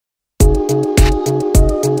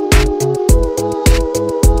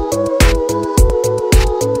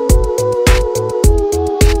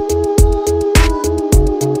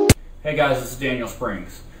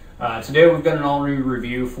Springs. Today we've got an all-new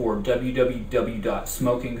review for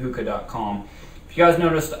www.smoking-hookah.com. If you guys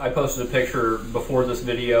noticed, I posted a picture before this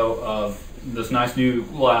video of this nice new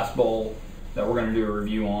glass bowl that we're going to do a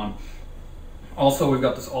review on. Also, we've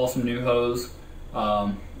got this awesome new hose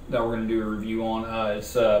that we're going to do a review on.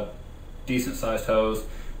 It's a decent sized hose.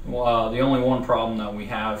 The only one problem that we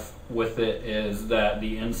have with it is that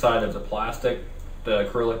the inside of the plastic, the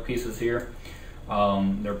acrylic pieces here,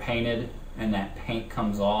 they're painted, and that paint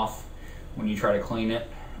comes off when you try to clean it,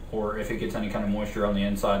 or if it gets any kind of moisture on the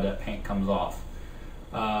inside, that paint comes off.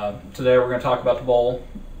 Today we're going to talk about the bowl.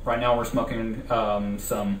 Right now we're smoking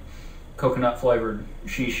some coconut flavored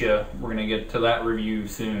shisha. We're going to get to that review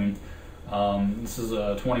soon. This is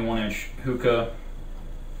a 21-inch hookah.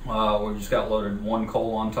 We just got loaded one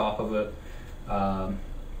coal on top of it.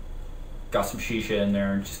 Got some shisha in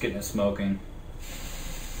there, just getting it smoking.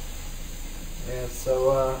 Yeah,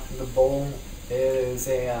 so the bowl is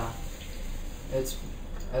it's,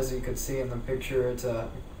 as you could see in the picture, it's a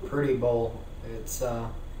pretty bowl. It's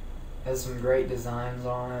has some great designs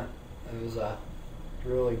on it. It was a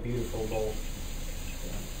really beautiful bowl.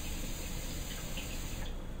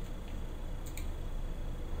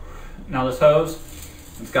 Now this hose,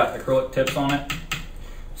 it's got acrylic tips on it.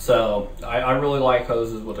 So I really like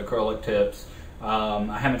hoses with acrylic tips.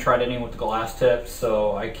 I haven't tried any with the glass tips,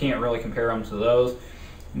 so I can't really compare them to those,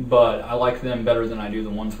 but I like them better than I do the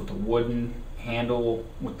ones with the wooden handle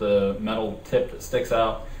with the metal tip that sticks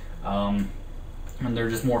out, and they're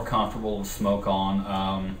just more comfortable to smoke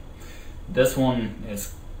on. This one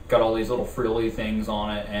has got all these little frilly things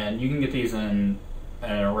on it, and you can get these in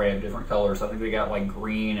an array of different colors. I think they got like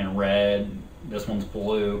green and red. This one's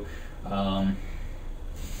blue.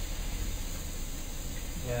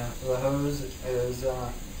 Yeah, the hose is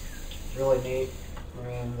really neat. I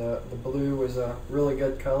mean, the blue was a really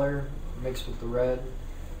good color mixed with the red,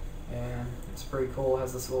 and it's pretty cool. It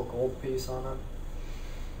has this little gold piece on it.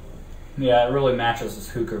 Yeah, it really matches this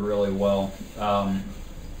hookah really well.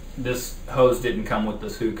 This hose didn't come with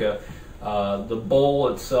this hookah. The bowl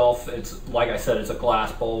itself, it's like I said, it's a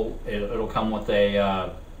glass bowl. It'll come with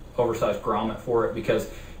a oversized grommet for it because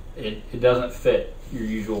it doesn't fit your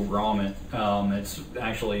usual grommet. It's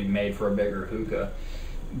actually made for a bigger hookah,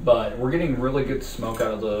 but we're getting really good smoke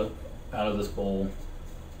out of this bowl.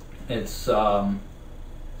 It's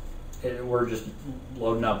we're just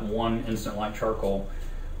loading up one instant light charcoal.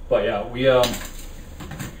 But yeah, we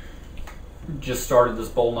just started this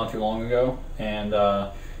bowl not too long ago, and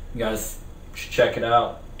you guys should check it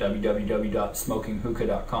out,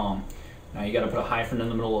 www.smoking-hookah.com. Now you got to put a hyphen in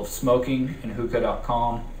the middle of smoking and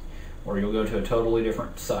hookah.com, or you'll go to a totally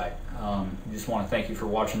different site. I just want to thank you for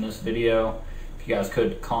watching this video. If you guys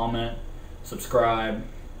could comment, subscribe,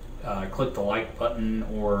 click the like button,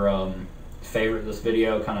 or favorite this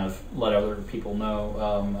video, kind of let other people know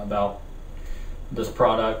about this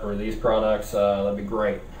product or these products, that'd be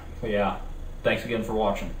great. But yeah, thanks again for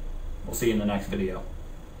watching. We'll see you in the next video.